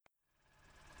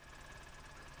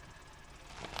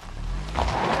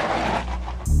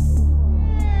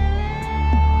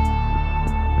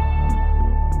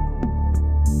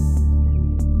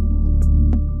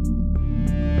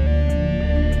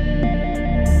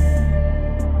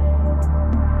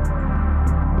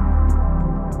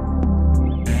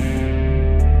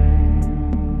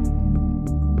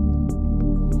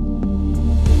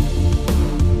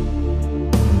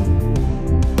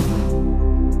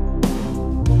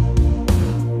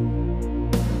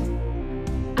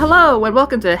Hello, and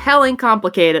welcome to Helling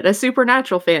Complicated, a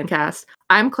supernatural fan cast.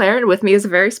 I'm Claire, and with me is a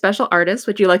very special artist.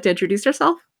 Would you like to introduce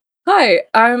yourself? Hi,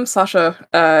 I'm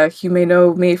Sasha. You may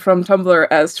know me from Tumblr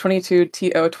as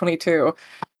 22TO22.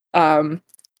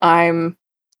 I'm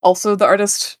also the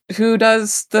artist who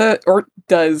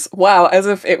wow, as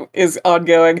if it is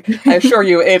ongoing. I assure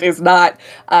you it is not.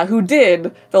 Who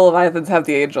did The Leviathans Have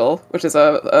the Angel, which is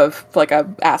a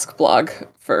ask blog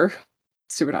for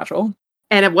Supernatural.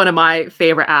 And one of my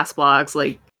favorite ass blogs,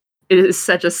 it is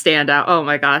such a standout. Oh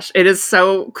my gosh, it is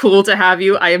so cool to have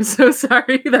you. I am so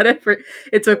sorry that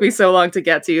it took me so long to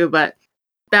get to you, but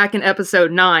back in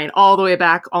episode 9, all the way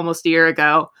back almost a year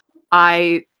ago,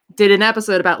 I did an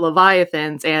episode about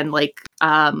Leviathans and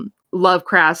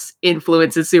Lovecraft's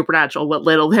influence in Supernatural, what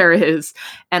little there is.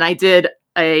 And I did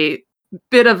a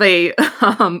bit of a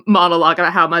monologue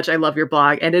about how much I love your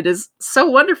blog, and it is so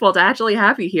wonderful to actually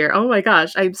have you here. Oh my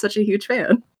gosh, I'm such a huge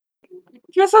fan.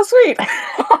 You're so sweet.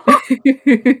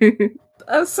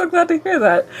 I'm so glad to hear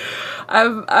that.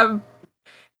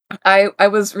 I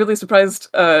was really surprised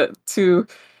to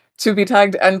be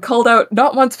tagged and called out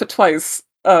not once but twice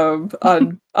on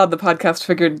the podcast.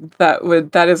 Figured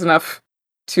that is enough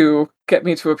to get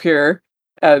me to appear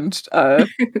and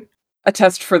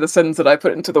attest for the sins that I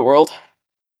put into the world.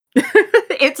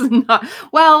 It's not,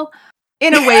 well,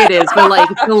 in a way it is, but like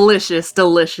delicious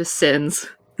sins.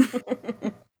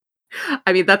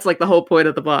 I mean, that's like the whole point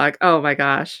of the blog. Oh my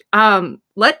gosh.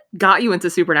 What got you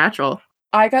into Supernatural?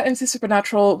 I got into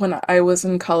Supernatural when I was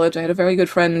in college. I had a very good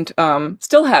friend,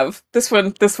 still have. This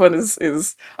one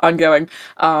is ongoing.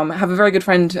 I have a very good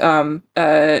friend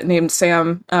named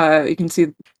Sam. You can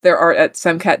see their art at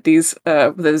SamCatD's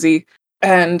with a Z.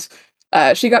 And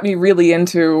she got me really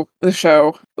into the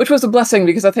show, which was a blessing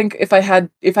because I think if I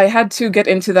had to get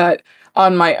into that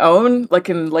on my own,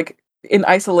 in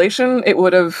isolation, it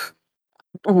would have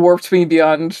warped me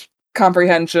beyond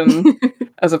comprehension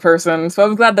as a person. So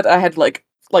I'm glad that I had like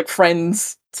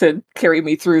friends to carry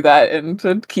me through that and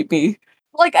to keep me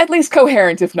at least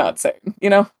coherent, if not sane, you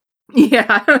know?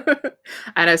 Yeah.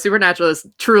 I know Supernatural is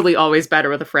truly always better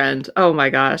with a friend. Oh my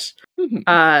gosh.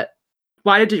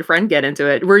 Why did your friend get into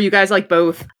it? Were you guys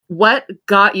both? What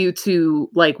got you to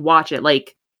watch it?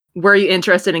 Were you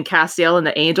interested in Castiel and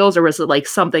the Angels, or was it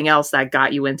something else that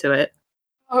got you into it?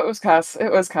 Oh, it was Cass.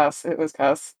 Yeah.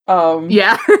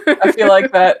 I feel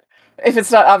like that if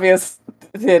it's not obvious,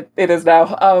 it is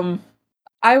now.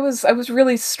 I was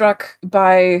really struck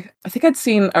by, I think I'd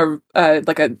seen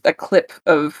a clip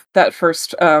of that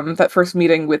first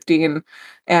meeting with Dean,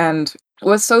 and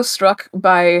was so struck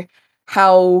by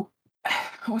how,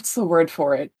 what's the word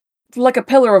for it? Like a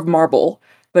pillar of marble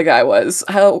the guy was.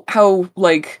 How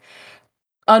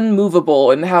unmovable,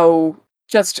 and how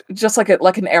just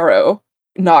like an arrow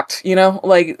knocked,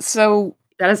 so.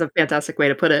 That is a fantastic way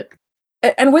to put it.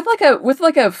 And with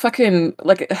a fucking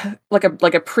like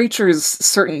a preacher's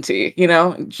certainty,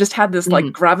 just had this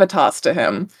gravitas to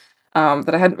him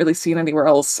that I hadn't really seen anywhere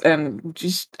else, and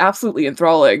just absolutely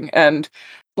enthralling. And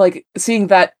seeing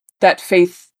that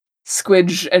faith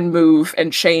squidge and move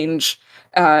and change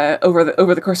over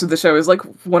the course of the show is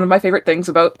one of my favorite things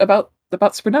about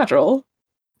Supernatural.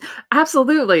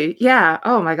 Absolutely. Yeah.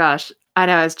 Oh my gosh. I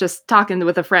know. I was just talking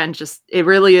with a friend. It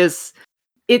really is.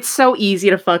 It's so easy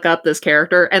to fuck up this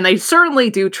character, and they certainly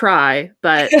do try,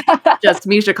 but just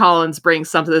Misha Collins brings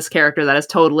something to this character that is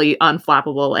totally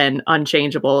unflappable and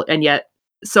unchangeable, and yet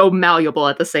so malleable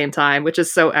at the same time, which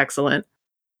is so excellent.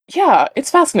 Yeah,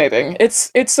 it's fascinating.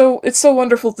 It's so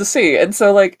wonderful to see. And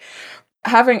so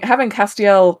having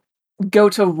Castiel go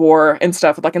to war and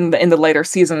stuff in the later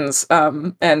seasons,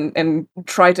 and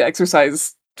try to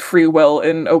exercise free will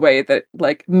in a way that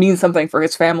means something for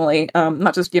his family,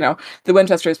 not just the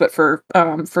Winchesters, but for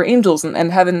Angels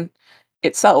and heaven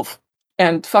itself,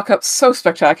 and fuck up so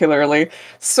spectacularly,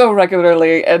 so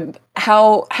regularly. And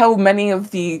how many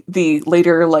of the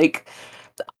later,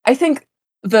 I think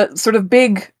the sort of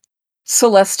big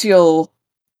celestial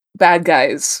bad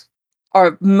guys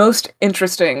are most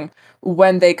interesting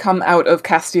when they come out of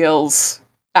Castiel's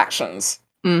actions.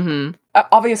 Mm-hmm.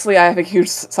 Obviously, I have a huge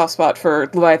soft spot for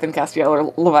Leviathan Castiel,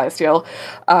 or Leviastiel,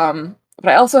 but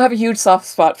I also have a huge soft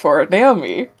spot for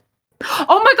Naomi.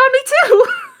 Oh my god, me too!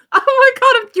 Oh my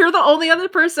god, you're the only other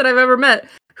person I've ever met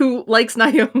who likes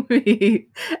Naomi.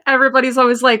 Everybody's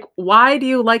always like, why do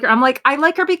you like her? I'm like, I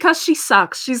like her because she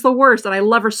sucks. She's the worst, and I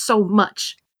love her so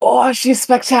much. Oh, she's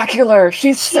spectacular.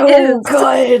 She's so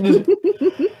good.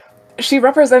 She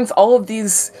represents all of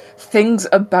these things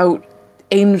about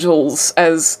angels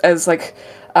as a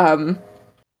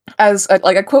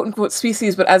quote unquote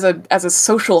species, but as a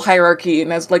social hierarchy,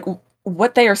 and as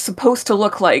what they are supposed to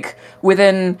look like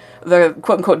within the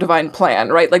quote-unquote divine plan,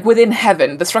 right? Like within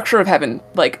heaven, the structure of heaven.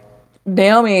 Like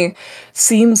Naomi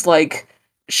seems like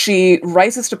she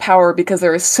rises to power because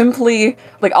there is simply,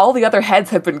 like, all the other heads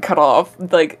have been cut off.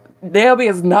 Like, Naomi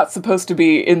is not supposed to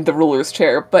be in the ruler's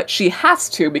chair, but she has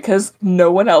to because no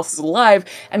one else is alive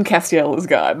and Castiel is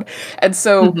gone. And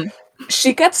so Mhm.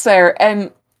 she gets there,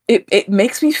 and it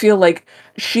makes me feel like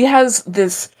she has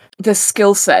this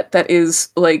skill set that is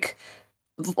like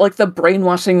the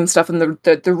brainwashing and stuff, and the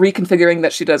reconfiguring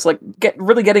that she does, like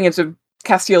really getting into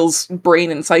Castiel's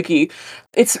brain and psyche.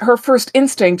 It's her first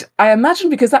instinct, I imagine,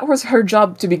 because that was her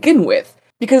job to begin with.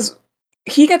 Because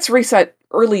he gets reset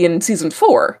early in season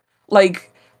 4.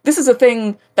 Like, this is a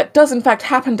thing that does in fact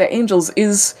happen to angels.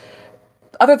 Is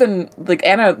other than like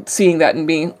Anna seeing that and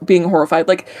being horrified,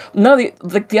 like none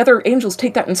of the other angels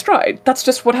take that in stride. That's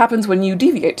just what happens when you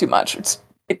deviate too much.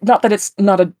 Not that it's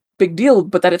not a big deal,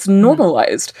 but that it's Mhm.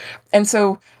 normalized. And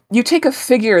so you take a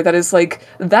figure that is like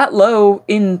that low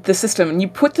in the system and you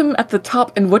put them at the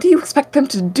top, and what do you expect them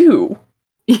to do?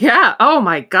 Yeah. Oh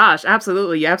my gosh.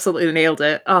 Absolutely. You absolutely nailed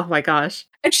it. Oh my gosh.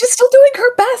 And she's still doing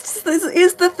her best,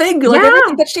 is the thing. Like, everything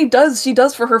Yeah. that she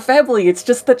does for her family. It's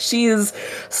just that she is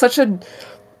such a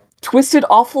twisted,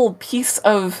 awful piece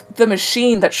of the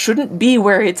machine that shouldn't be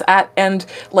where it's at. And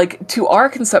like, to our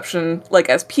conception, like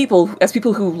as people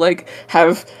who like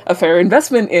have a fair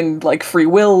investment in like free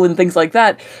will and things like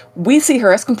that, we see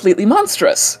her as completely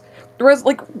monstrous. Whereas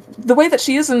like the way that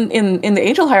she is in the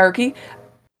angel hierarchy,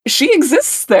 she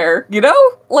exists there, you know?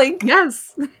 Like,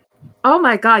 Yes. Oh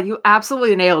my god, you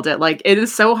absolutely nailed it. Like, it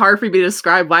is so hard for me to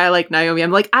describe why I like Naomi.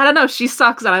 I'm like, I don't know, she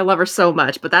sucks and I love her so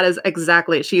much, but that is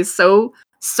exactly it. She is so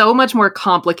much more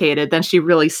complicated than she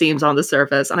really seems on the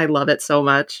surface, and I love it so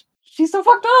much. she's so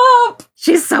fucked up.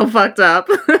 She's so fucked up.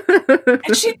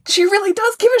 And she really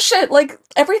does give a shit. Like,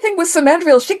 everything with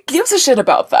Samandriel, she gives a shit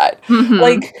about that. Mhm.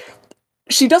 Like,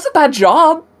 she does a bad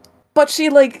job, but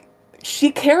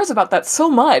she cares about that so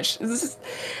much.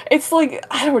 It's like,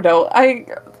 I don't know. I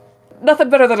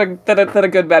Nothing better than a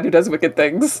good man who does wicked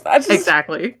things.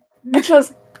 Exactly. I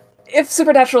just if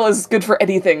Supernatural is good for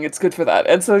anything, it's good for that.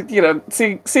 And so,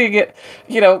 seeing it,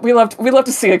 we love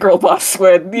to see a girl boss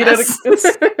win. Yes.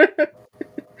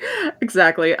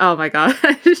 Exactly. Oh my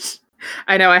gosh.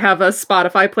 I know I have a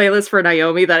Spotify playlist for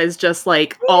Naomi that is just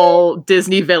like all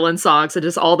Disney villain songs and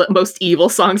just all the most evil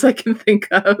songs I can think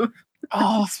of.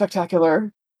 oh,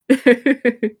 spectacular.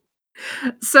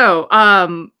 So,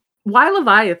 why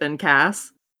Leviathan,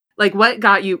 Cass? Like, what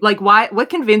got you? Like, what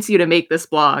convinced you to make this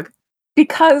blog?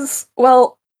 Because,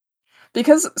 well,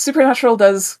 because Supernatural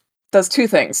does two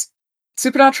things.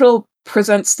 Supernatural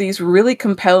presents these really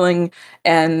compelling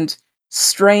and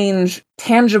strange,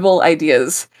 tangible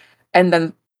ideas, and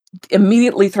then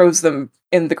immediately throws them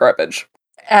in the garbage.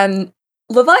 And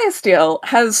Leviathan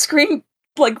has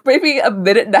like maybe a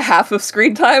minute and a half of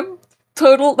screen time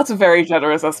total. That's a very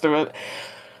generous estimate.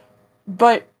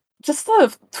 But just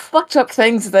the fucked up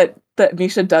things that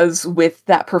Misha does with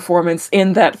that performance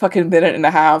in that fucking minute and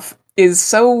a half is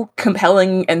so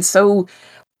compelling and so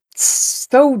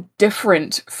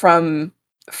different from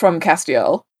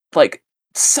Castiel. Like,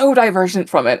 so divergent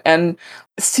from it. And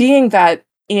seeing that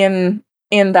in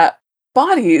that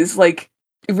body is like,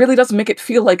 it really does make it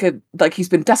feel like he's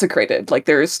been desecrated. Like,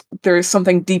 there's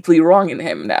something deeply wrong in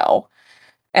him now.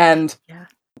 And Yeah.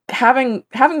 having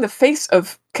the face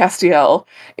of Castiel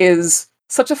is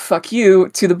such a fuck you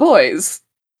to the boys,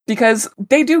 because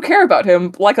they do care about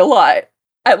him like a lot.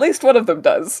 At least one of them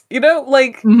does,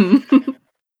 like. Mhm.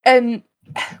 And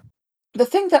the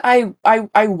thing that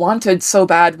I wanted so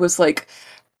bad was like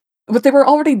what they were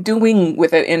already doing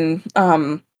with it in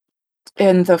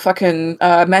the fucking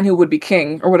Man Who Would Be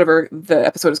King, or whatever the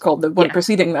episode is called, the one Yeah.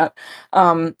 preceding that,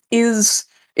 is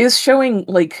showing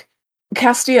like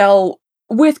Castiel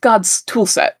with God's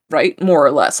toolset, right? More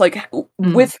or less, like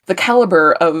Mhm. with the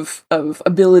caliber of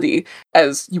ability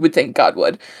as you would think God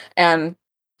would, and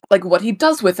like what he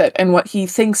does with it, and what he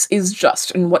thinks is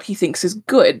just, and what he thinks is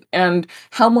good, and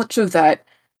how much of that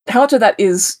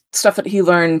is stuff that he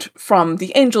learned from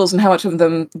the angels, and how much of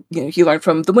them, he learned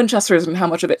from the Winchesters, and how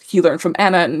much of it he learned from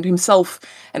Anna and himself,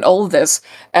 and all of this,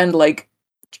 and like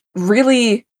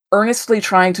really earnestly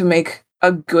trying to make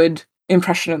a good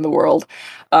impression in the world,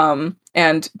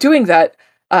 and doing that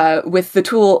with the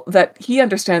tool that he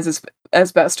understands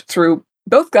as best through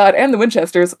both God and the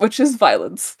Winchesters, which is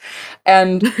violence.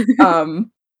 And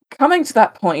um, coming to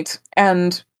that point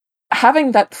and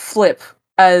having that flip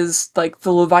as like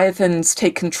the Leviathans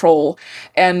take control,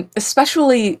 and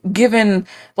especially given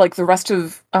like the rest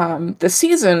of the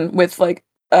season with like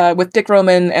with Dick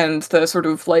Roman and the sort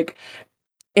of like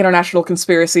international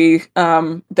conspiracy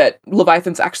that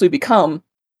Leviathans actually become,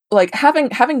 like having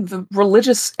the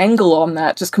religious angle on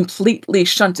that just completely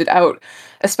shunted out,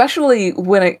 especially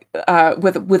when it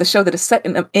with a show that is set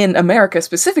in America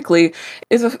specifically,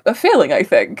 is a failing. I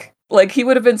think like he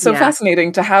would have been so Yeah.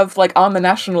 fascinating to have like on the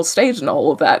national stage and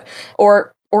all of that,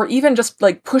 or even just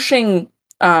like pushing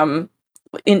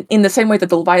in the same way that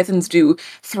the Leviathans do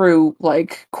through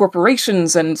like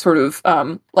corporations and sort of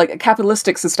like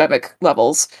capitalistic systemic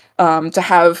levels, to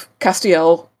have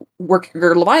Castiel or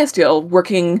Leviathan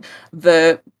working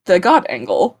the god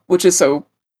angle, which is so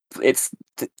it's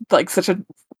like such a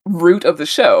root of the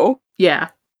show. Yeah.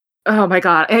 Oh my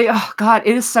god. Oh god,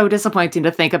 it is so disappointing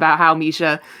to think about how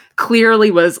Misha clearly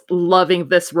was loving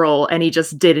this role and he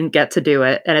just didn't get to do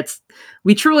it. And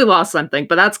we truly lost something,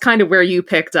 but that's kind of where you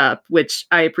picked up, which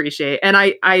I appreciate. And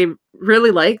I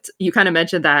really liked, you kind of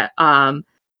mentioned that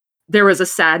there was a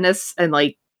sadness and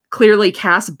like clearly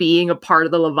Cass being a part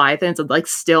of the Leviathans and like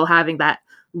still having that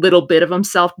little bit of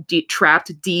himself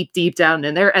trapped deep down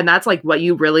in there. And that's like what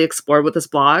you really explored with this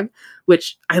blog,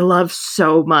 which I love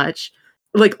so much.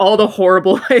 Like all the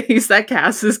horrible ways that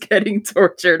Cass is getting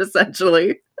tortured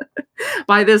essentially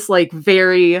by this like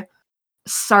very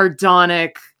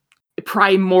sardonic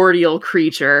primordial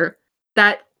creature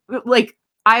that like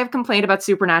I have complained about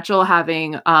Supernatural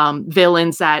having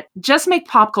villains that just make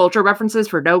pop culture references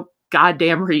for no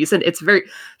goddamn reason. It's very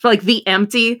for like the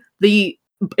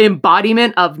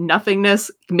embodiment of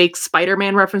nothingness makes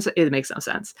Spider-Man references. It makes no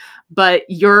sense. But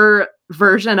your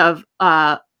version of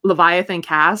Leviathan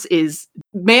Cass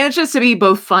manages to be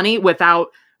both funny without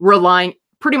relying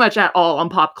pretty much at all on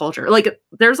pop culture. Like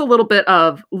there's a little bit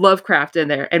of Lovecraft in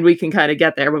there, and we can kind of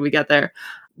get there when we get there.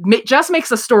 Just makes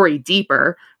the story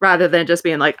deeper rather than just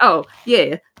being like, oh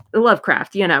yeah,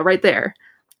 Lovecraft, right there.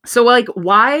 So like,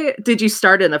 why did you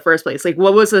start in the first place? Like,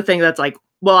 what was the thing that's like,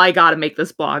 well, I got to make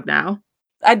this blog now?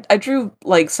 I drew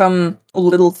like some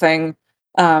little thing,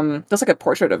 just like a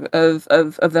portrait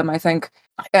of them, I think,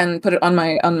 and put it on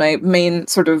my main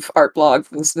sort of art blog,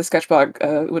 the sketch blog,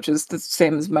 which is the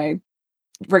same as my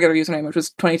regular username, which was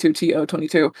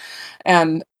 22to22,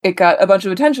 and it got a bunch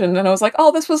of attention. And I was like,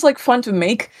 oh, this was like fun to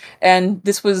make, and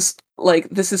this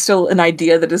is still an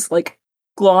idea that is like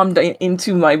glommed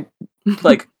into my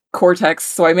like cortex,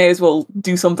 so I may as well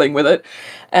do something with it.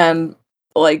 And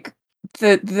like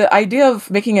the idea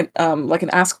of making it like an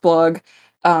ask blog,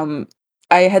 I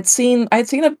had seen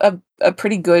a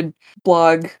pretty good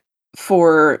blog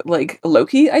for like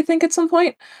Loki, I think, at some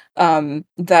point,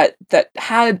 that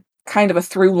had kind of a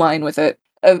through line with it,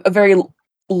 a very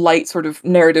light sort of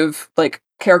narrative like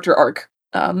character arc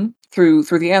through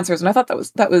the answers. And I thought that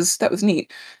was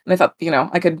neat. And I thought,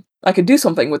 I could do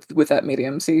something with that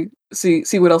medium, see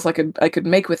what else I could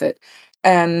make with it.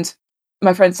 And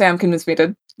my friend Sam convinced me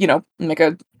to, make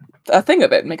a thing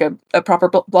of it, make a proper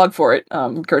blog for it,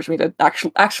 encouraged me to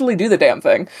actually do the damn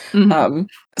thing. Mm-hmm.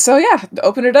 So yeah,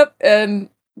 open it up and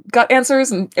got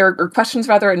answers or questions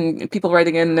rather, and people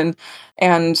writing in,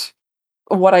 and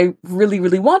what I really,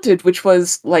 really wanted, which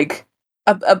was like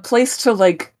a place to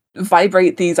like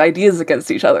vibrate these ideas against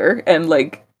each other and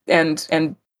like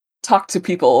and talk to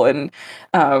people and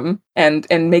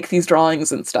make these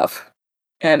drawings and stuff,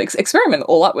 and experiment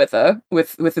a lot with the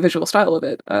visual style of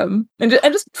it, and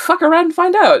just fuck around and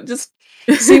find out, just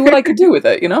see what I could do with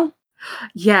it,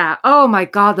 Yeah. Oh my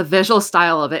god, the visual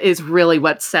style of it is really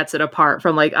what sets it apart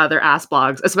from like other ass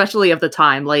blogs, especially of the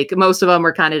time. Like most of them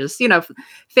were kind of just,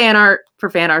 fan art for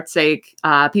fan art's sake,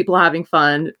 people having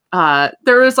fun.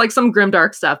 There was like some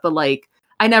grimdark stuff, but like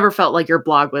I never felt like your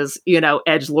blog was,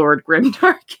 edgelord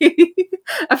grimdarky.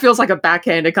 It feels like a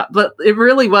backhanded but it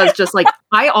really was just like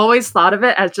I always thought of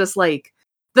it as just like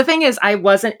the thing is I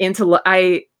wasn't into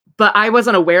but I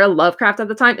wasn't aware of Lovecraft at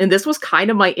the time, and this was kind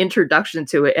of my introduction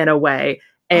to it in a way.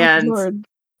 And Lord.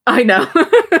 I know,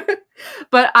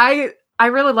 but I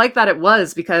really like that it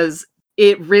was, because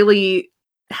it really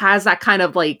has that kind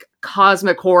of like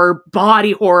cosmic horror,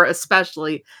 body horror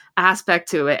especially, aspect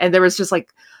to it. And there was just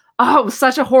like, oh, it was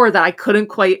such a horror that I couldn't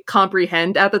quite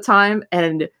comprehend at the time,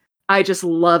 and I just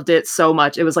loved it so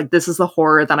much. It was like, this is the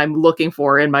horror that I'm looking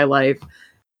for in my life.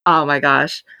 Oh my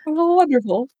gosh. Oh,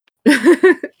 wonderful.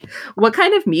 What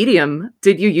kind of medium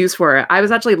did you use for it? I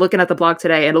was actually looking at the blog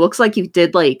today, and it looks like you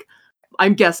did like,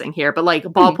 I'm guessing here, but like a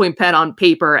ballpoint pen on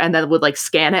paper and then would like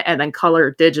scan it and then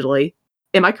color digitally.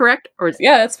 Am I correct? Or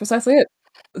Yeah, that's precisely it.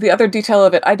 The other detail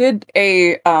of it, I did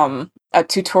a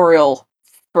tutorial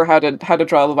for how to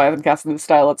draw Leviathan Cass in this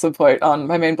style at some point on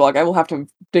my main blog. I will have to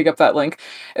dig up that link.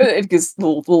 It is a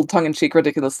little tongue in cheek,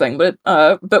 ridiculous thing, but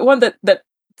one that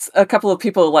a couple of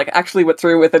people like actually went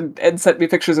through with and sent me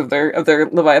pictures of their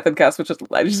Leviathan cast, which is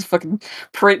I just fucking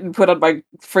print and put on my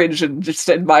fridge and just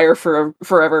admire for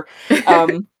forever.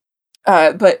 Um,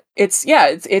 but it's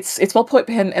ballpoint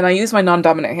pen, and I use my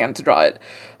non-dominant hand to draw it.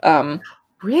 Um,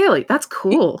 Really? That's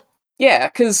cool. yeah,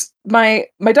 because my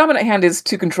dominant hand is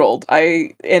too controlled.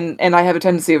 And I have a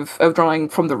tendency of drawing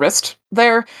from the wrist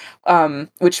there,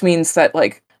 which means that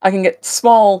like I can get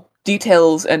small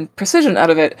details and precision out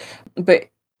of it, but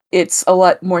it's a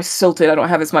lot more silted. I don't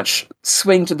have as much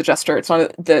swing to the gesture. It's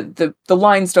not the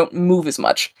lines don't move as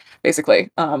much, basically.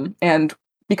 And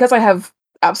because I have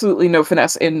absolutely no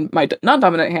finesse in my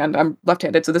non-dominant hand, I'm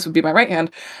left-handed, so this would be my right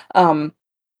hand. Um,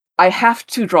 I have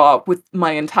to draw with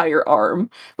my entire arm,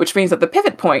 which means that the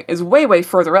pivot point is way, way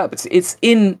further up. It's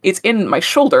in my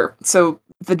shoulder. So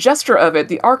the gesture of it,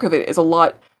 the arc of it is a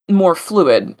lot more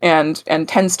fluid and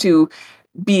tends to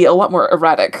be a lot more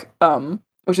erratic.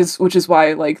 Which is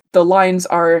why like the lines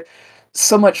are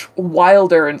so much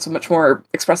wilder and so much more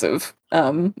expressive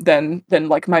than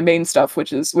like my main stuff,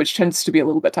 which tends to be a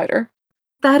little bit tighter.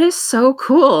 That is so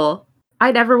cool.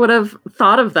 I never would have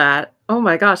thought of that. Oh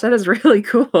my gosh, that is really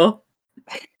cool.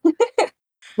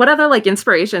 What other like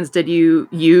inspirations did you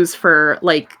use for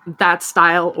like that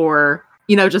style or,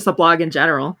 just a blog in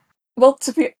general? Well,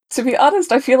 to be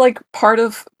honest, I feel like part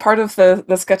of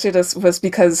the sketchiness was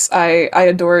because I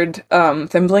adored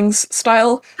Thimbling's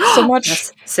style so much.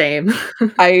 Yes, same.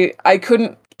 I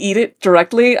couldn't eat it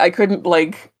directly. I couldn't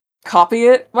like copy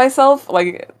it myself.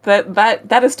 Like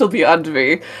that is still beyond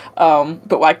me.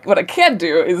 But what I can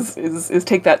do is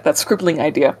take that scribbling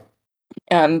idea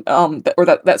and or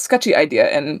that sketchy idea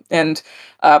and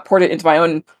port it into my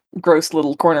own gross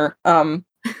little corner.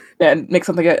 And make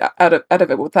something out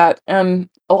of it with that. And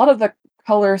a lot of the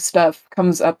color stuff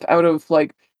comes up out of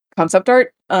like concept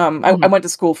art. I Mhm. went to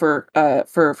school for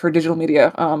digital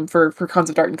media, for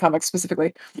concept art and comics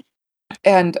specifically,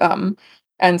 and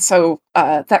and so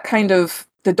that kind of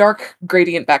the dark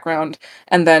gradient background,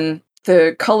 and then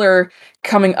the color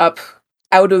coming up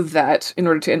out of that in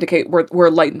order to indicate where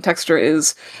light and texture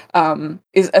is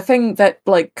a thing that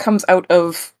like comes out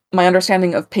of my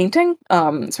understanding of painting,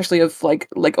 especially of like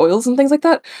oils and things like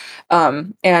that,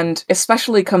 and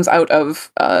especially comes out of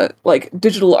like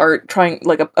digital art, trying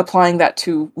like applying that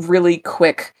to really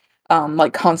quick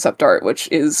like concept art, which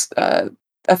is a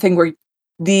thing where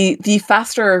the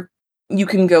faster you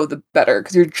can go, the better,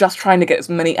 because you're just trying to get as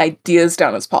many ideas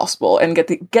down as possible and get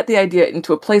the idea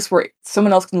into a place where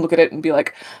someone else can look at it and be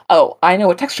like, oh, I know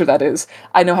what texture that is.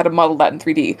 I know how to model that in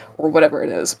 3D or whatever it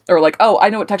is. Or like, oh, I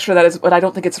know what texture that is, but I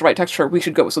don't think it's the right texture. We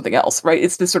should go with something else, right?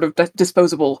 It's this sort of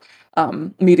disposable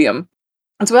medium.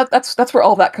 And so that's where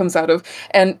all that comes out of.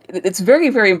 And it's very,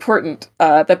 very important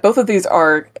that both of these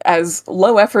are as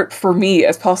low effort for me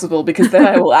as possible, because then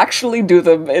I will actually do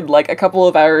them in like a couple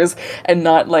of hours and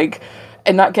not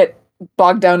get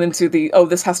bogged down into the, oh,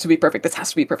 this has to be perfect, this has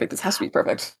to be perfect, this has to be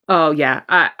perfect. Oh yeah,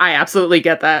 I absolutely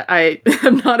get that. I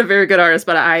am not a very good artist,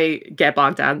 but I get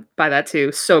bogged down by that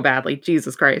too so badly.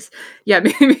 Jesus Christ. Yeah,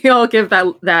 maybe I'll give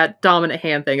that dominant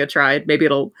hand thing a try. Maybe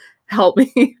it'll help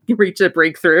me reach a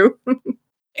breakthrough.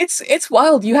 It's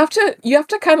wild. You have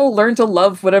to kind of learn to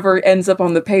love whatever ends up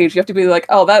on the page. You have to be like,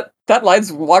 oh, that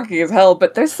line's wonky as hell,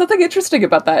 but there's something interesting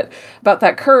about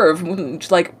that curve,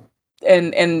 like,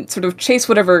 and sort of chase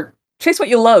what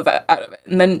you love out of it,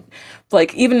 and then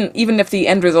like even if the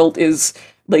end result is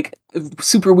like a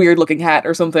super weird looking hat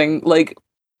or something, like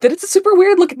then it's a super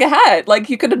weird looking hat. Like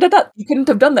you couldn't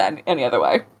have done that any other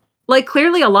way. Like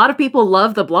clearly a lot of people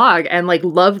love the blog and like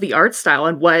love the art style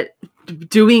and what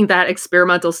doing that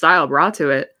experimental style brought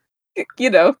to it. It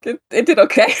did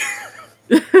okay.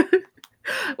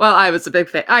 Well, I was a big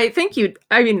fan. I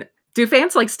mean, do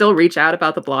fans like still reach out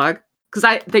about the blog?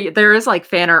 Because there is like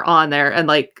fan art on there, and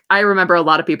like I remember a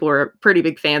lot of people were pretty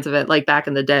big fans of it, like back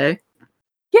in the day.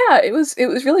 Yeah, it was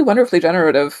really wonderfully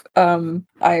generative. I'm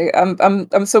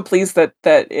so pleased that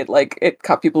it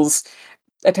caught people's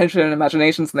attention and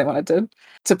imaginations, and they wanted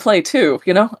to play too.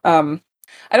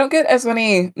 I don't get as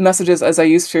many messages as I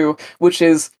used to, which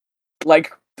is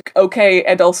like okay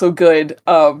and also good.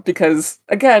 Because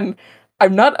again,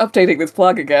 I'm not updating this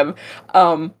blog again.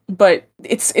 But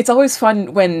it's always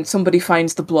fun when somebody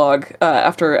finds the blog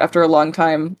after a long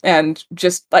time, and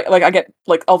just like I get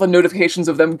like all the notifications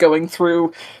of them going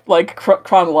through like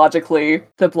chronologically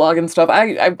the blog and stuff.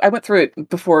 I went through it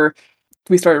before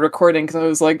we started recording because I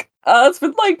was like, it's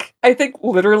been like I think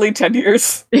literally 10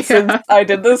 years since Yeah. I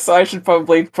did this, so I should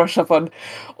probably brush up on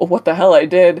what the hell I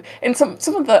did. And some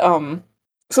of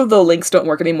the links don't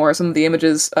work anymore. Some of the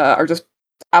images are just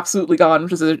absolutely gone,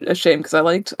 which is a shame because I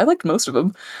liked most of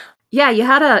them. Yeah,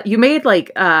 you made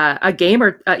like a game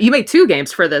or you made two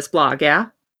games for this blog, yeah?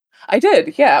 I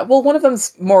did, yeah. Well, one of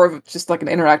them's more of just like an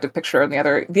interactive picture, and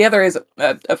the other is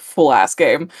a full ass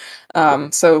game.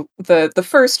 So the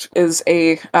first is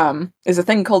a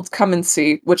thing called Come and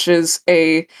See, which is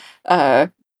uh,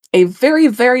 a very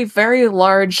very very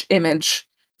large image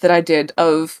that I did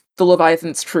of the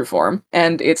Leviathan's true form,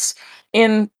 and it's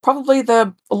in probably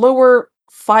the lower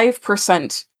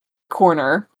 5%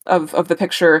 corner of the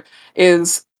picture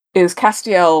is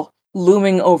Castiel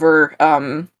looming over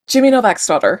Jimmy Novak's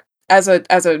daughter as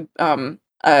an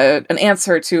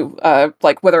answer to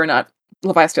like whether or not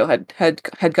Leviathan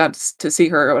had gone to see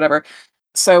her or whatever.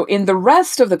 So in the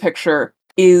rest of the picture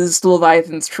is the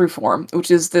Leviathan's true form, which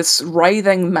is this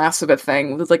writhing mass of a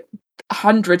thing with like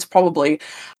hundreds probably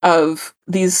of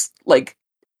these like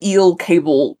eel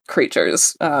cable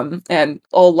creatures, and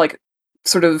all like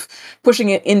sort of pushing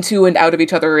it into and out of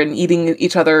each other and eating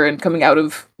each other and coming out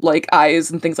of like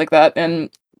eyes and things like that. And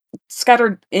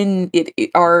scattered in it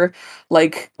are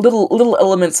like little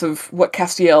elements of what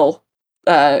Castiel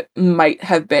might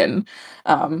have been,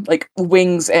 like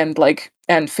wings and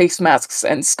face masks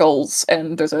and skulls.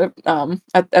 And there's a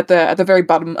at the very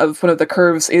bottom of one of the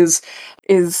curves is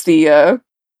the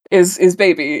is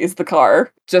baby is the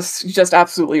car just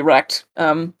absolutely wrecked.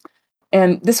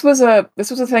 And this was a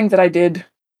thing that I did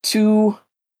to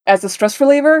as a stress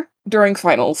reliever during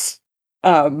finals.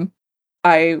 Um,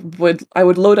 I would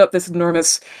load up this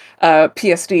enormous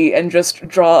PSD and just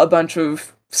draw a bunch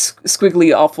of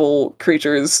squiggly, awful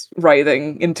creatures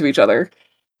writhing into each other.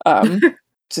 Um,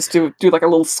 just to do like a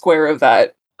little square of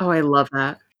that. Oh, I love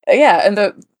that. Yeah,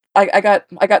 and I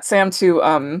got Sam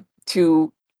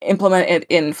to implement it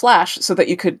in Flash so that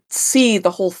you could see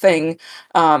the whole thing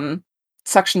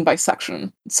section by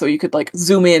section. So you could like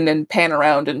zoom in and pan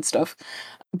around and stuff.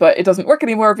 But it doesn't work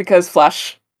anymore because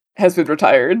Flash has been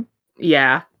retired.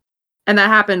 Yeah. And that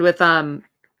happened with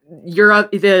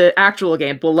the actual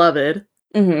game, Beloved.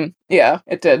 Yeah,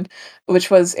 it did.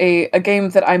 Which was a game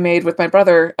that I made with my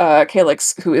brother,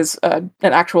 Calix, who is an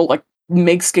actual like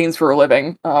makes games for a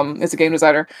living. Is a game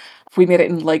designer. We made it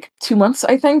in like 2 months,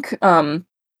 I think.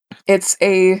 It's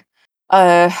a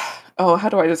uh oh, how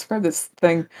do I describe this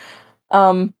thing?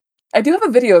 Um, I do have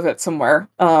a video of it somewhere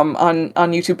on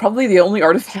YouTube. Probably the only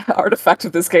artifact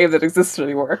of this game that exists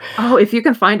anymore. Oh, if you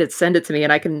can find it, send it to me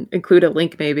and I can include a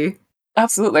link maybe.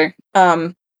 Absolutely.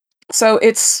 So it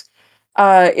is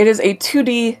a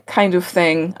 2D kind of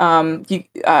thing.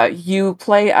 You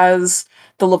play as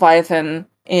the Leviathan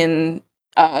in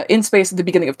space at the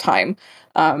beginning of time.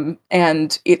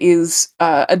 And it is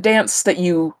a dance that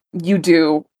you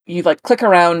do. You like click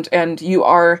around and you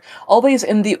are always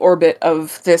in the orbit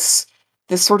of this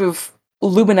sort of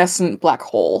luminescent black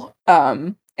hole.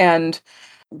 And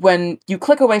when you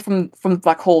click away from the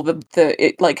black hole,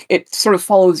 it sort of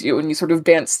follows you, and you sort of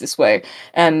dance this way,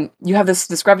 and you have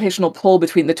this gravitational pull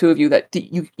between the two of you that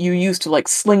you use to like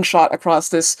slingshot across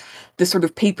this sort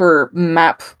of paper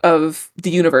map of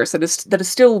the universe that is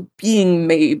still being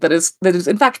made, that is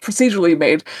in fact procedurally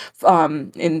made,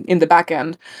 in the back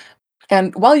end.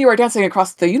 And while you are dancing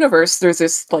across the universe, there's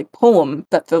this like poem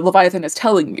that the Leviathan is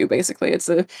telling you. Basically, it's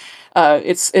the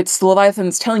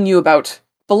Leviathan's telling you about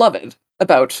Beloved,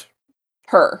 about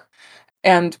her.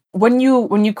 And when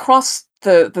you cross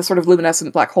the sort of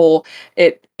luminescent black hole,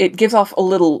 it gives off a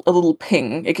little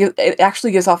ping. It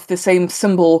actually gives off the same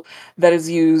symbol that is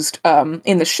used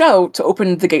in the show to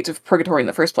open the gates of purgatory in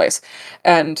the first place,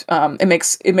 and it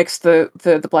makes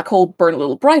the black hole burn a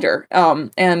little brighter.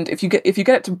 And if you get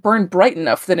it to burn bright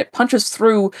enough, then it punches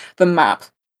through the map,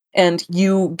 and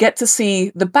you get to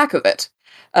see the back of it.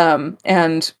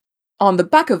 And on the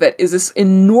back of it is this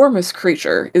enormous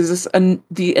creature,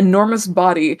 the enormous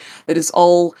body that is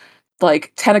all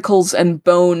like tentacles and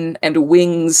bone and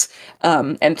wings,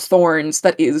 and thorns,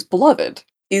 that is Beloved,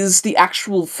 is the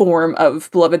actual form of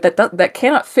Beloved that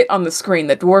cannot fit on the screen,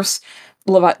 that dwarfs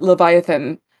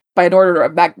Leviathan by an order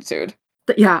of magnitude.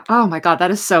 Yeah, oh my god,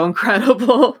 that is so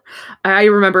incredible. I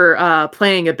remember,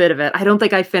 playing a bit of it. I don't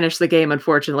think I finished the game,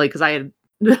 unfortunately, because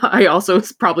I also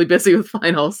was probably busy with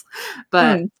finals,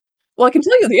 but Mm. Well, I can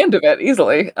tell you the end of it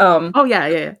easily. oh, yeah,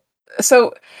 yeah, yeah.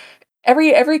 So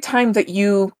every time that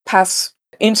you pass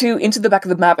into the back of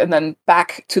the map and then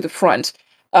back to the front,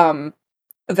 um,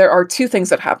 there are two things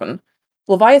that happen.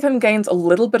 Leviathan gains a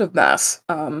little bit of mass,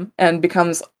 and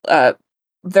becomes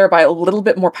thereby a little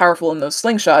bit more powerful in those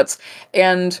slingshots,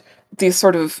 and these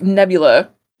sort of nebula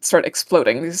start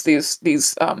exploding. These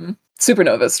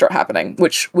supernovas start happening,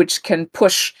 which can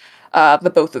push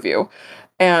the both of you,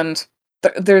 and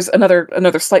there's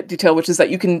another slight detail, which is that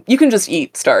you can just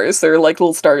eat stars. They're like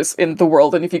little stars in the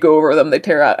world, and if you go over them, they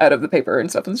tear out of the paper and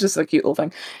stuff. It's just a cute little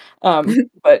thing.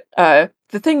 But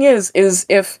the thing is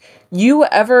if you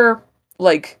ever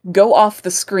like go off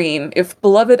the screen, if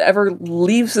Beloved ever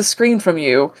leaves the screen from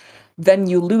you, then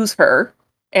you lose her,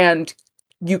 and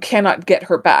you cannot get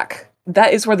her back.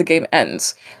 That is where the game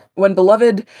ends. When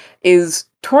Beloved is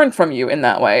torn from you in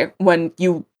that way, when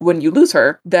you lose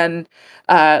her, then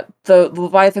the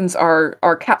Leviathans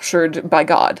are captured by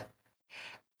God.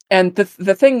 And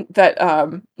the thing that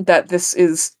that this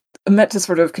is meant to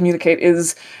sort of communicate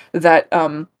is that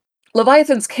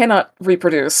Leviathans cannot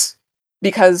reproduce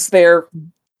because they're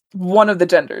one of the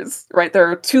genders, right?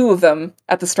 There are two of them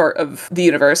at the start of the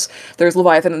universe. There's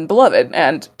Leviathan and Beloved,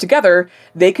 and together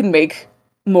they can make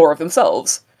more of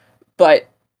themselves. But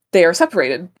they are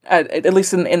separated, at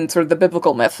least in sort of the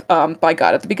biblical myth, by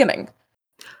God at the beginning.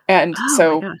 And Oh my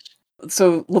so gosh.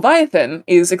 so Leviathan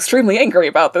is extremely angry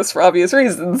about this for obvious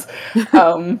reasons.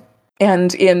 And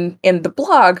in the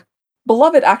blog,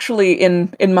 Beloved actually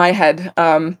in my head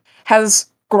has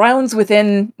grounds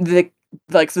within the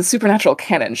supernatural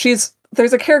canon.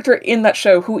 There's a character in that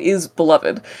show who is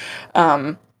Beloved.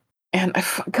 And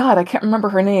God, I can't remember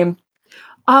her name.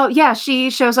 Oh yeah, she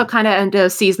shows up kind of into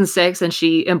season 6, and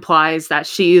she implies that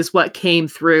she is what came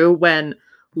through when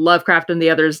Lovecraft and the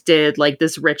others did like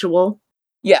this ritual. I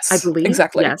Yes, believe.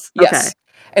 exactly. Yes. Okay. Yes.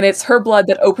 And it's her blood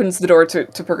that opens the door to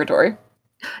purgatory.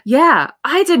 Yeah,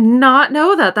 I did not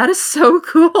know that. That is so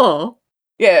cool.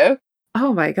 Yeah.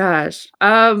 Oh my gosh.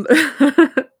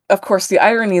 Of course, the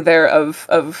irony there of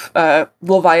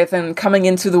Leviathan coming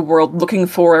into the world looking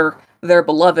for their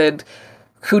beloved,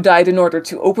 who died in order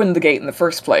to open the gate in the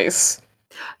first place.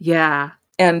 Yeah.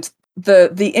 And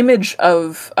the image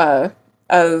of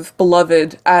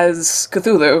Beloved as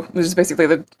Cthulhu, which is basically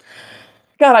the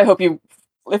God. I hope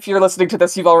if you're listening to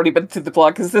this, you've already been through the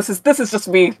blog, because this is just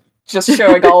me just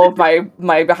showing all of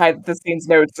my behind the scenes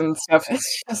notes and stuff.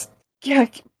 It's just yeah.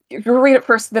 You read it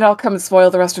first, then I'll come and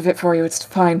spoil the rest of it for you. It's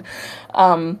fine.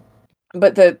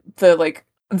 But the like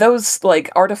those like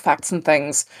artifacts and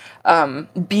things,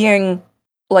 being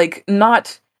like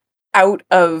not out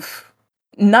of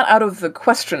the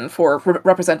question for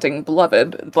representing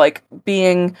Beloved, like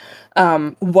being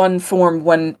one form,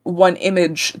 one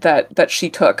image that she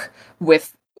took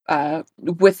with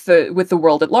the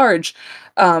world at large.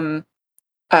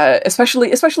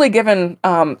 Especially given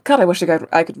God, I wish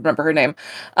I could remember her name.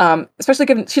 Especially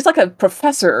given she's like a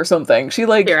professor or something. She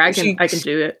like Here, I can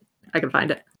do it. I can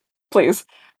find it. please,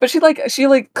 but she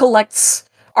collects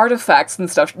artifacts and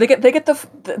stuff. They get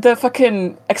the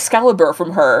fucking Excalibur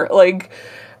from her. Like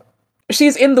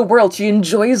she's in the world. She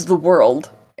enjoys the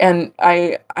world. And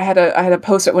I had a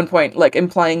post at one point like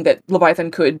implying that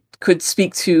Leviathan could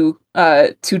speak to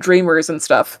dreamers and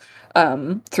stuff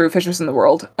through Fissures in the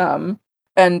World.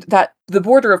 And that the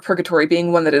border of purgatory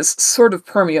being one that is sort of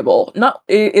permeable.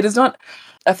 It is not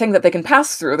a thing that they can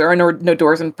pass through. There are no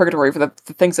doors in purgatory for the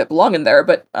things that belong in there,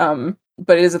 but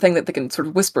it is a thing that they can sort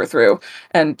of whisper through,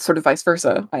 and sort of vice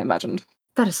versa, I imagined.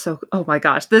 That is so oh my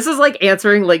gosh. This is like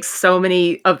answering like so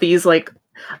many of these like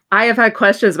I have had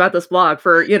questions about this blog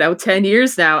for, 10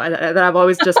 years now, and I've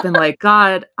always just been like,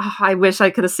 God, I wish I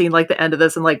could have seen like the end of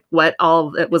this and like what all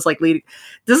of it was like leading.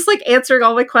 This is like answering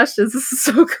all my questions. This is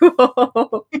so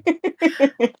cool.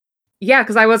 Yeah,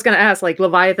 because I was going to ask, like,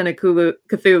 Leviathan and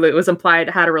Cthulhu, it was implied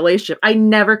had a relationship. I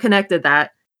never connected that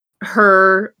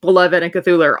her Beloved and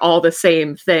Cthulhu are all the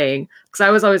same thing. Because I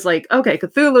was always like, okay,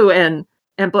 Cthulhu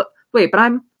wait, but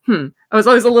I was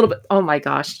always a little bit, oh my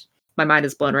gosh. My mind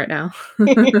is blown right now.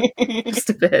 Just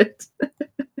a bit.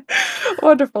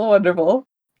 Wonderful, wonderful.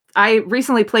 I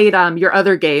recently played your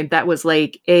other game that was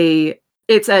like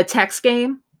it's a text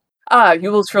game.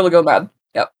 You Will Surely Go Mad.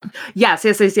 Yep. Yes.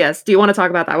 Do you want to talk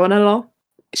about that one at all?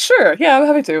 Sure, yeah, I'm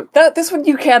happy to. This one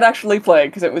you can actually play,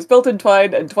 because it was built in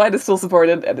Twine, and Twine is still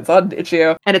supported, and it's on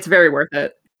itch.io. And it's very worth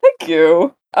it. Thank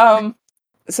you.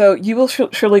 So You Will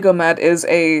Surely Go Mad is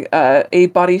a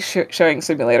body sharing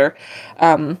simulator.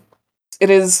 It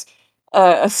is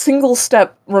a single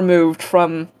step removed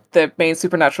from the main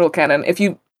Supernatural canon. If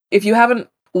you haven't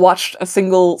watched a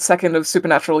single second of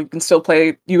Supernatural, you can still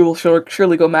play You Will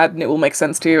Surely Go Mad, and it will make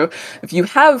sense to you. If you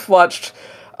have watched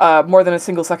more than a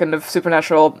single second of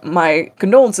Supernatural, my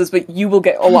condolences, but you will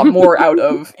get a lot more out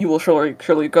of You Will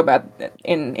Surely Go Mad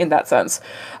in that sense.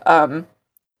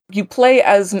 You play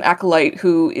as an acolyte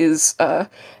who is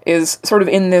sort of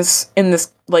in this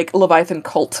like Leviathan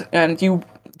cult, and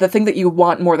the thing that you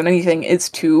want more than anything is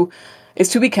to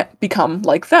become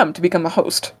like them, to become a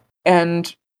host.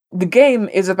 And the game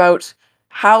is about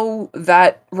how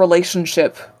that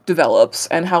relationship develops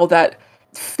and how that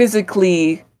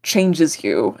physically changes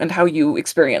you and how you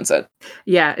experience it.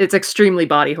 Yeah, it's extremely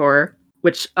body horror,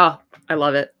 which oh, I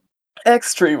love it.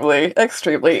 Extremely,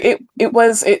 extremely.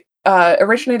 It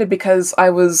originated because I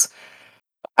was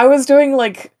doing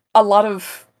like a lot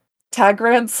of tag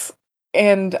rants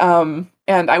and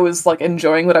I was like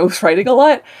enjoying what I was writing a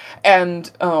lot and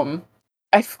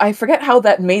I forget how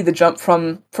that made the jump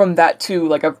from that to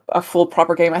like a full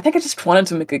proper game. I think I just wanted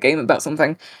to make a game about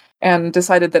something and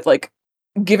decided that like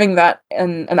giving that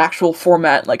an actual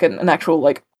format, like an actual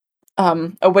like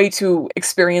a way to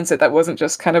experience it that wasn't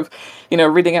just kind of,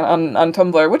 reading it on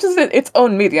Tumblr, which is its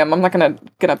own medium. I'm not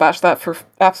gonna bash that for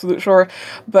absolute sure,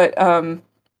 but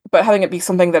having it be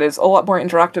something that is a lot more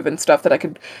interactive and stuff that I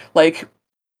could like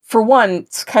for one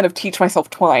kind of teach myself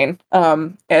Twine.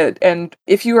 And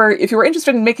if you are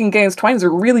interested in making games, Twine is a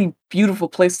really beautiful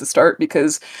place to start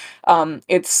because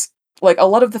it's like a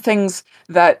lot of the things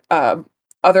that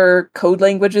other code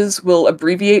languages will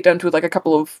abbreviate down to like a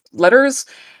couple of letters.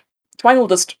 Twine will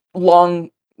just long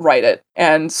write it,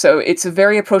 and so it's a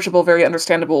very approachable, very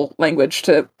understandable language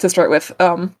to start with.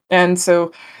 And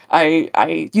so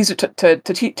I use it to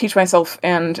teach myself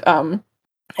and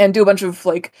do a bunch of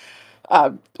like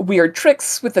weird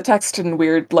tricks with the text and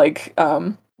weird like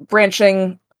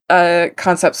branching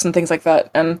concepts and things like that.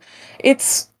 And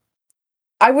it's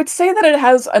I would say that it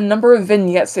has a number of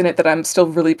vignettes in it that I'm still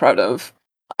really proud of.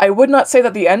 I would not say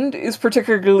that the end is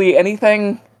particularly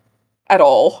anything at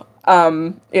all.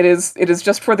 It is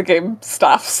just for the game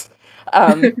stuffs.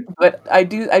 But I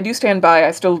do stand by.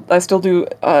 I still do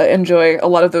enjoy a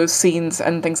lot of those scenes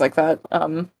and things like that.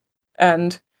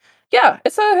 And yeah,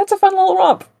 it's a fun little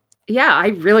romp. Yeah, I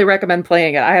really recommend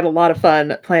playing it. I had a lot of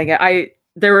fun playing it. I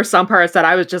There were some parts that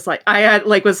I was just like I had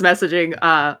like was messaging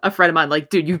a friend of mine like,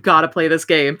 dude, you got to play this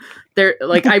game. There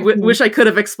like wish I could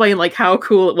have explained like how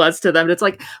cool it was to them. And it's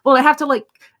like, well, I have to like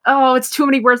oh, it's too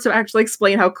many words to actually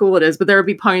explain how cool it is, but there would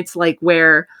be points like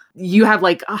where you have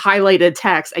like a highlighted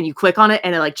text and you click on it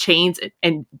and it like changes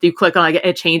and you click on it,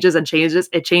 it changes and changes,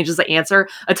 it changes the answer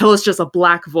until it's just a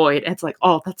black void. And it's like,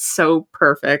 oh, that's so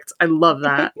perfect. I love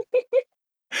that.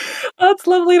 That's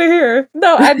lovely to hear.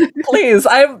 No, and please,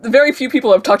 I very few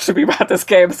people have talked to me about this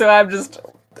game, so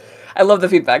I love the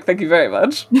feedback. Thank you very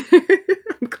much.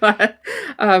 I'm glad.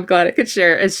 I'm glad I could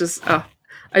share. It's just, oh,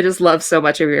 I just love so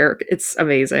much of your work. It's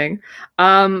amazing.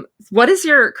 What is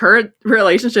your current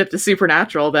relationship to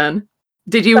Supernatural then?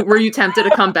 Were you tempted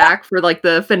to come back for like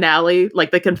the finale,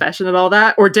 like the confession and all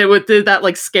that, or did that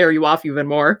like scare you off even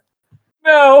more?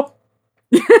 No.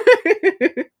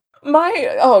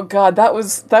 Oh god, that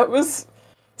was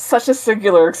such a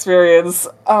singular experience.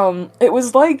 It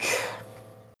was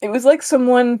like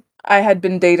someone I had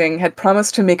been dating had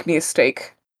promised to make me a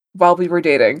steak while we were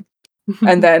dating,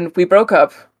 and then we broke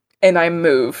up, and I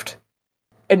moved.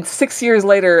 And 6 years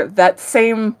later, that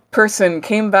same person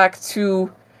came back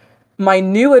to my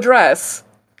new address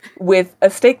with a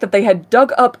steak that they had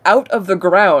dug up out of the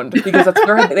ground because that's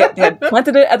where they had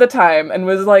planted it at the time, and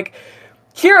was like,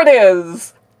 "Here it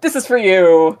is. This is for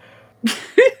you."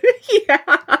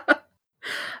 Yeah.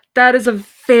 That is a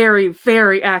very,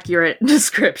 very accurate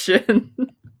description.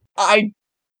 I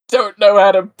don't know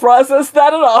how to process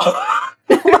that at all.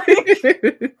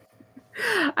 Like,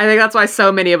 I think that's why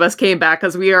so many of us came back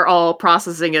because we are all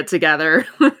processing it together.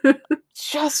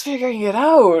 just figuring it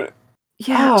out.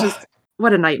 Yeah, Ah, just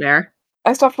what a nightmare.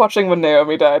 I stopped watching when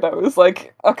Naomi died. I was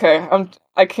like, okay,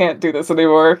 I can't do this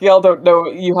anymore. Y'all don't know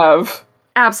what you have.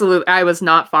 Absolutely, I was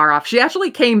not far off. She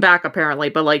actually came back apparently,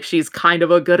 but like she's kind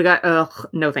of a good guy. Ugh,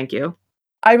 no, thank you.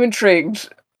 I'm intrigued,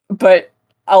 but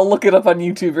I'll look it up on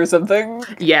YouTube or something.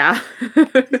 Yeah.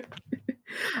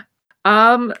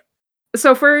 um.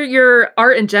 So for your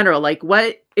art in general, like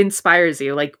what inspires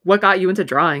you? Like what got you into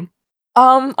drawing?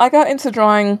 I got into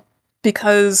drawing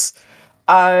because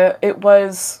it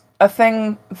was a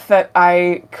thing that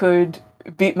I could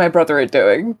beat my brother at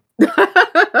doing.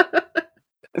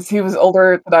 He was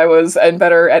older than I was and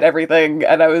better at everything,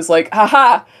 and I was like,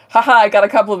 haha, haha, I got a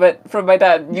compliment from my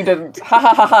dad. You didn't. Ha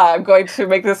ha ha ha, I'm going to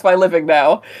make this my living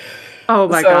now. Oh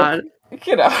my So, god.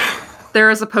 you know. There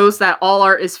is a post that all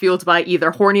art is fueled by either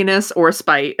horniness or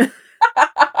spite.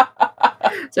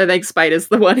 So I think spite is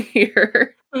the one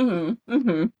here.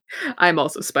 Mm-hmm. I'm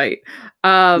also spite.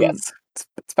 Um Yes.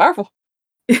 It's powerful.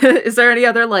 is there any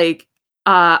other like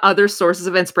other sources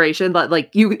of inspiration that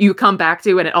like you come back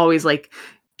to and it always like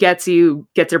gets your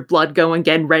blood going,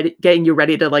 getting you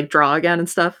ready to like draw again and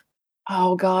stuff?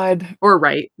 Oh god. Or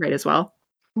write as well.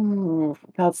 Ooh,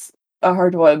 that's a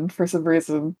hard one for some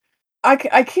reason. I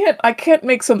can't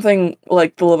make something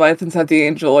like the Leviathan's Head the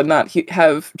Angel and not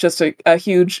have just a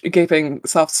huge gaping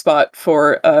soft spot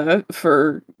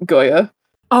for Goya.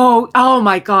 Oh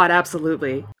my god,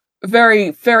 absolutely.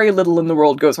 Very, very little in the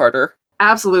world goes harder.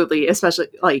 Absolutely, especially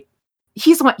like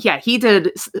he's the one, yeah, he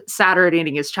did Saturn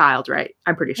Eating His Child, right?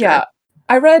 I'm pretty sure. Yeah.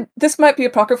 I read this might be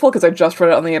apocryphal because I just read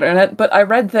it on the internet, but I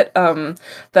read that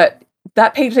that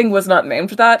that painting was not named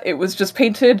that. It was just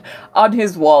painted on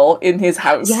his wall in his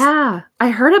house. Yeah, I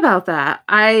heard about that.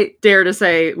 I dare to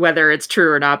say whether it's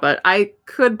true or not, but I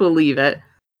could believe it.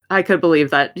 I could believe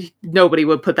that nobody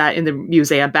would put that in the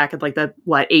museum back in like the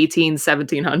what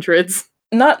 1700s.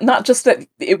 Not just that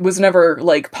it was never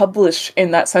like published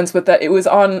in that sense, but that it was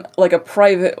on like a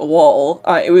private wall.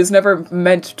 It was never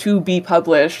meant to be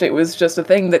published. It was just a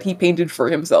thing that he painted for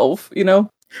himself, you know?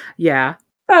 Yeah,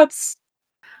 That's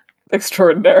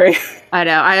extraordinary. I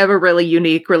know. I have a really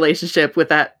unique relationship with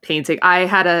that painting. I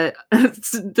had a,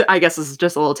 I guess this is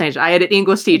just a little tangent. I had an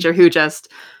English teacher who just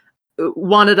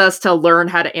wanted us to learn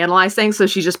how to analyze things, so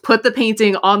she just put the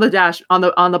painting on the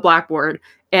on the blackboard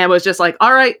and was just like,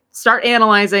 "All right, start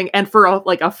analyzing." And for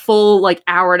like a full like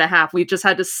hour and a half, we just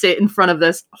had to sit in front of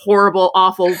this horrible,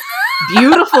 awful,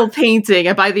 beautiful painting.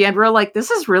 And by the end, we are like, "This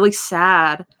is really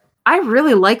sad. I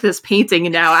really like this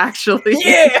painting now, actually."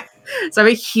 Yeah, So I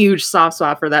have a huge soft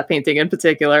spot for that painting in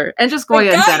particular, and just I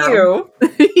Goya in got general. you.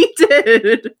 He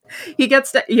did. He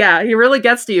gets to, yeah, he really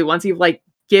gets to you once you like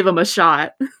give him a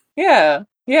shot. Yeah,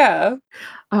 yeah.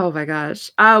 Oh my gosh.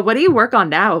 What do you work on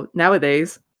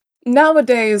nowadays?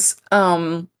 Nowadays,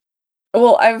 well,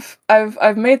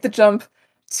 I've made the jump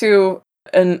to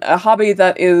a hobby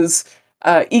that is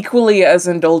equally as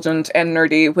indulgent and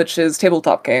nerdy, which is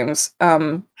tabletop games.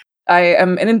 I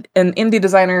am an indie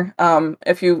designer.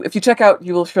 If you check out,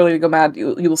 you will surely go mad.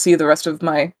 You will see the rest of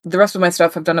my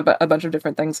stuff. I've done a bunch of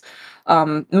different things.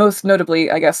 Most notably,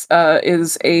 I guess,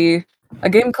 is a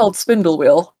game called Spindle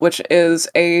Wheel, which is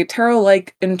a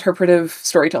tarot-like interpretive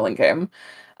storytelling game.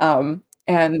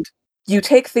 And you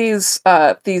take these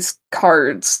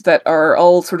cards that are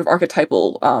all sort of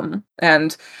archetypal,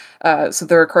 and so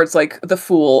there are cards like the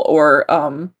Fool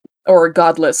or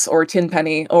Godless or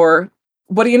Tinpenny or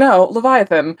what do you know,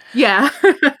 Leviathan, Yeah.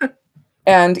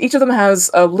 and each of them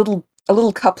has a little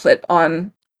couplet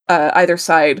on either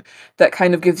side that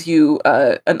kind of gives you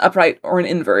an upright or an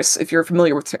inverse. If you're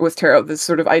familiar with tarot, this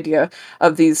sort of idea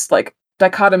of these like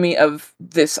dichotomy of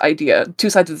this idea, two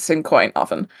sides of the same coin,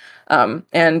 often,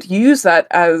 and you use that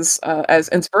as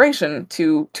inspiration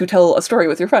to tell a story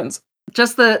with your friends.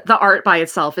 Just the art by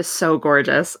itself is so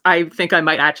gorgeous. I think I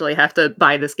might actually have to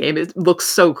buy this game. It looks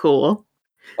so cool.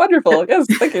 Wonderful, yes,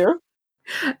 thank you.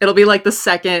 It'll be like the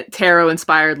second tarot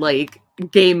inspired like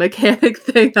game mechanic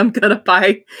thing I'm gonna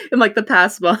buy in like the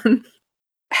past month.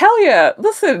 Hell yeah!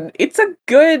 Listen, it's a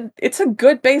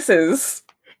good basis.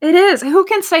 It is. Who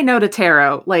can say no to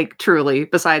tarot? Like truly,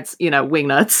 besides,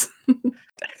 wingnuts.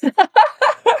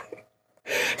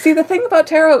 See, the thing about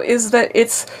tarot is that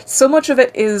it's so much of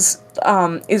it is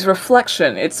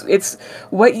reflection. It's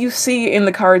what you see in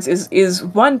the cards is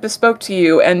one bespoke to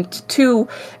you and two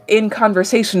in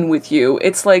conversation with you.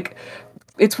 It's like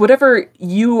it's whatever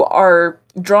you are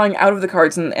drawing out of the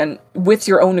cards and with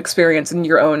your own experience and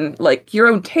your own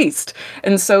taste.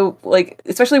 And so like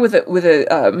especially with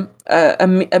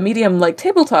a medium like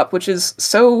tabletop, which is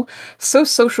so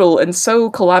social and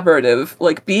so collaborative,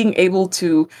 like being able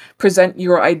to present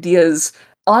your ideas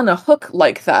on a hook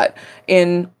like that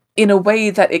in a way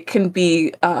that it can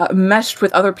be meshed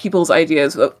with other people's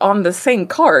ideas on the same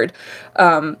card,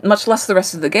 much less the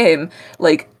rest of the game.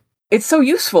 Like it's so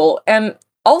useful. And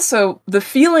also the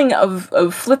feeling of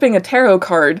flipping a tarot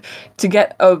card to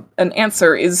get an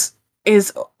answer is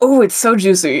oh, it's so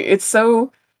juicy. It's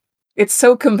so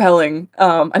compelling.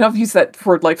 I know I've used that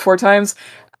word like 4 times.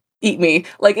 Eat me.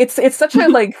 Like it's such a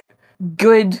like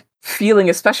good feeling,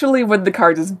 especially when the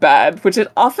card is bad, which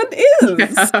it often is.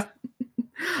 Yeah.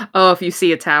 Oh, if you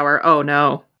see a tower, oh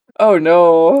no. Oh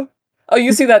no. Oh,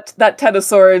 you see that Ten of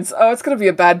Swords. Oh, it's gonna be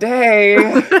a bad day.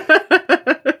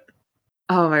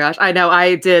 Oh my gosh. I know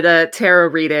I did a tarot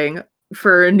reading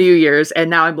for New Year's and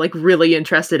now I'm like really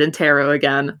interested in tarot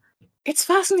again. It's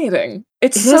fascinating.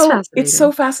 It is It's so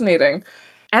fascinating. fascinating.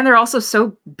 And they're also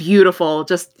so beautiful.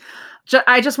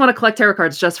 I just want to collect tarot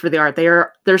cards just for the art.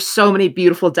 There's so many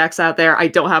beautiful decks out there. I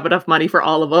don't have enough money for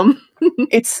all of them.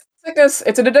 It's sickness.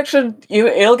 It's an addiction.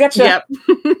 It'll get you. Yep.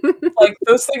 Like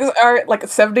those things are like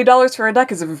 $70 for a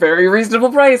deck is a very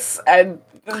reasonable price, and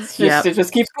Yep. it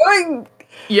just keeps going.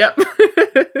 Yep.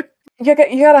 You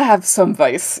gotta have some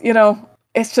vice, you know.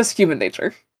 It's just human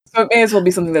nature. So it may as well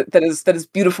be something that is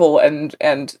beautiful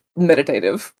and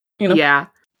meditative. you know? Yeah.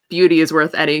 Beauty is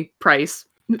worth any price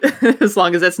as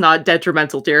long as it's not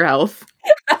detrimental to your health.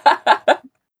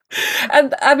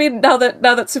 And I mean, now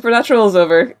that Supernatural is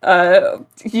over,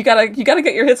 you gotta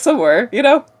get your hits somewhere, you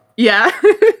know? Yeah.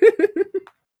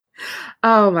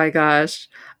 Oh my gosh.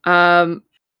 Um,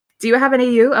 do you have an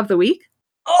AU of the week?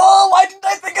 Oh, why didn't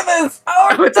I think of this?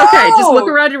 Oh, Oh it's okay. Just look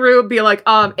no! around your room, be like,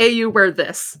 AU, wear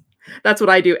this. That's what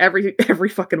I do every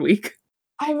fucking week.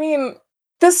 I mean,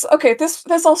 this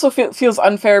also feels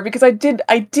unfair because I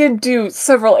did do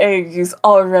several AUs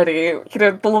already. You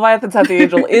know, the Leviathan's Have the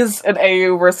Angel is an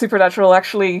AU where Supernatural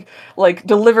actually like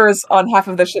delivers on half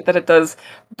of the shit that it does.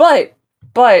 But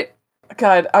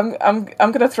God, I'm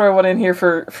gonna throw one in here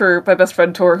for my best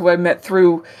friend Tor, who I met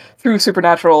through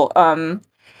Supernatural.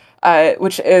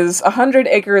 Which is 100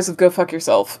 Acres of Go Fuck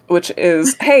Yourself, which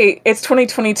is, hey, it's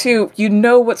 2022. You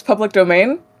know what's public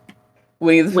domain?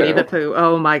 Winnie the Winnie the Pooh. Pooh.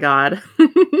 Oh my god.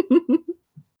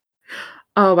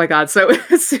 Oh my god. So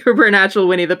Supernatural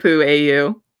Winnie the Pooh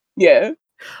AU. Yeah.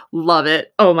 Love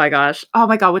it. Oh my gosh. Oh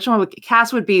my god. Which one would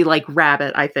Cass would be like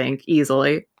Rabbit, I think,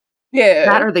 easily. That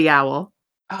Yeah. or the owl.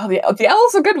 Oh, the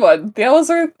owl's a good one. The owls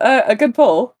are a good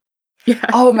pull. Yeah.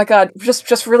 Oh my god,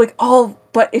 just really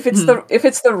but if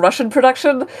it's the Russian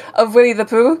production of Winnie the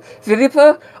Pooh,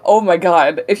 oh my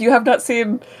god. If you've not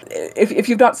seen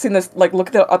this, like look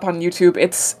it up on YouTube.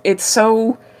 It's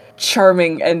so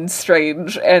charming and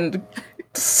strange and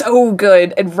so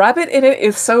good. And Rabbit in it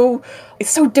is so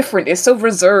different, it's so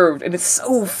reserved, and it's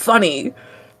so funny.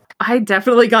 I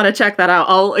definitely gotta check that out.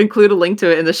 I'll include a link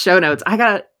to it in the show notes. I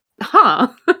gotta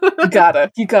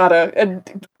You gotta.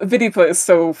 And Vinny is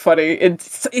so funny.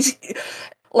 It's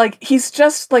like he's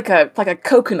just like a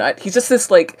coconut. He's just this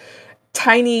like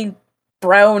tiny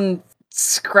brown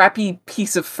scrappy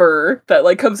piece of fur that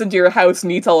like comes into your house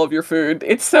and eats all of your food.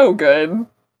 It's so good.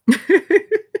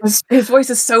 His voice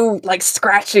is so like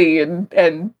scratchy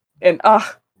and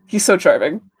he's so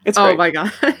charming. It's Oh great. my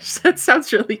gosh. That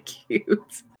sounds really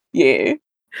cute. Yeah.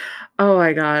 Oh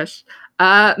my gosh.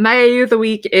 My AU of the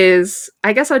week is,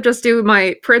 I guess I'll just do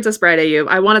my Princess Bride AU.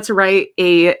 I wanted to write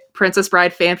a Princess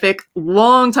Bride fanfic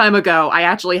long time ago. I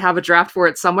actually have a draft for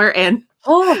it somewhere, and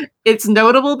it's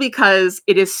notable because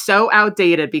it is so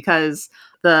outdated because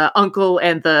the uncle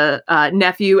and the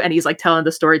nephew, and he's like telling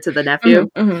the story to the nephew.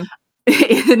 Mm-hmm.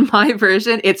 In my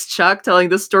version, it's Chuck telling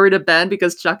the story to Ben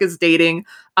because Chuck is dating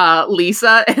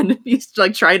Lisa, and he's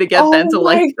like trying to get Ben to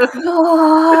like them.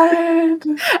 God.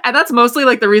 And that's mostly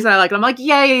like the reason I like it. I'm like,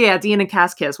 yeah, Dean and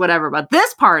Cass kiss, whatever. But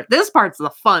this part's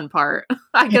the fun part.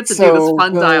 I get to do this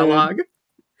fun dialogue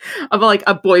of like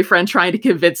a boyfriend trying to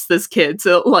convince this kid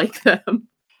to like them.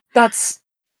 That's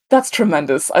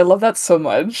tremendous. I love that so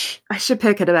much. I should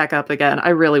pick it back up again. I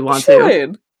really want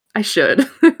to. I should.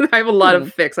 I have a lot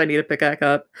of fics I need to pick back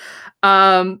up.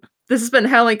 This has been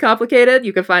Helling Complicated.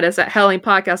 You can find us at Helling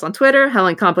Podcast on Twitter,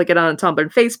 Helling Complicated on Tumblr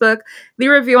and Facebook. Leave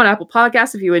a review on Apple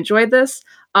Podcasts if you enjoyed this.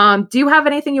 Do you have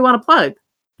anything you want to plug?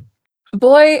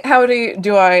 Boy, howdy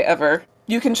do I ever.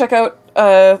 You can check out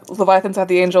Leviathan's Have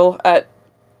the Angel at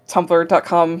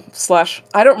tumblr.com/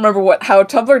 I don't remember how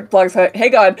Tumblr blogs. Hey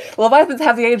God, Leviathan's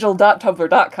Have the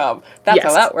Angel.tumblr.com. That's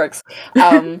how that works.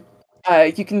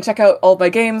 You can check out all my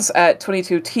games at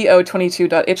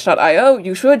 22to22.itch.io.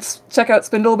 You should check out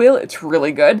Spindle Wheel. It's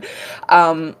really good.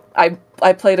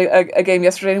 I played a game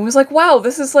yesterday and was like, wow,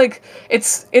 this is like,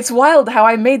 it's wild how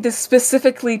I made this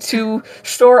specifically to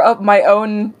shore up my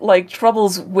own like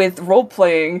troubles with role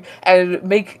playing and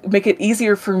make it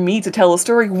easier for me to tell a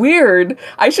story. Weird.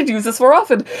 I should use this more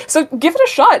often. So give it a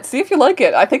shot. See if you like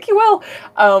it. I think you will.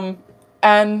 So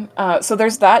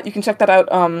there's that. You can check that out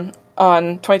on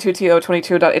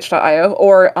 22to22.itch.io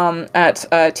or at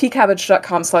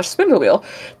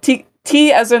tcabbage.com/spindlewheel.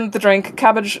 Tea as in the drink,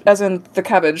 cabbage as in the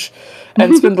cabbage,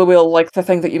 and spindle wheel like the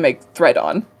thing that you make thread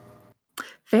on.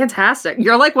 Fantastic.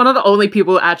 You're like one of the only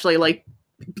people who actually like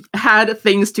had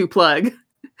things to plug.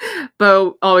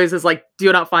 Bo always is like,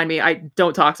 do not find me.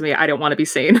 Don't talk to me. I don't want to be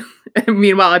seen. And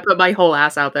meanwhile, I put my whole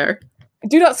ass out there.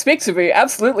 Do not speak to me.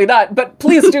 Absolutely not. But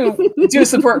please do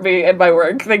support me and my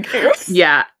work. Thank you.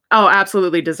 Yeah. Oh,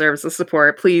 absolutely deserves the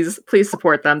support. Please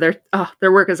support them. Their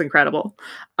work is incredible.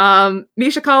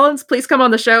 Misha Collins, please come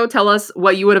on the show. Tell us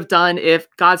what you would have done if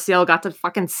Godseal got to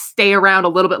fucking stay around a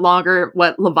little bit longer.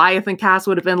 What Leviathan cast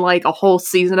would have been like, a whole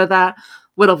season of that.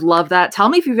 Would have loved that. Tell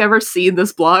me if you've ever seen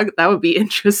this blog. That would be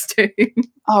interesting.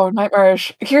 Oh,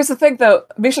 nightmarish. Here's the thing, though.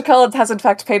 Misha Collins has in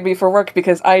fact paid me for work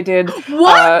because I did.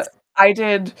 What? I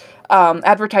did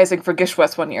advertising for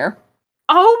Gishwest one year.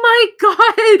 Oh my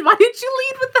god! Why did you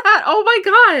lead with that? Oh my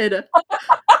god!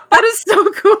 That is so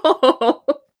cool.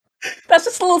 That's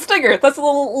just a little stinger. That's a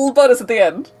little bonus at the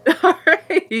end. All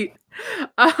right.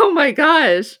 Oh my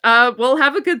gosh. Well,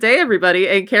 have a good day, everybody,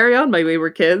 and carry on, my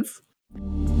wayward kids.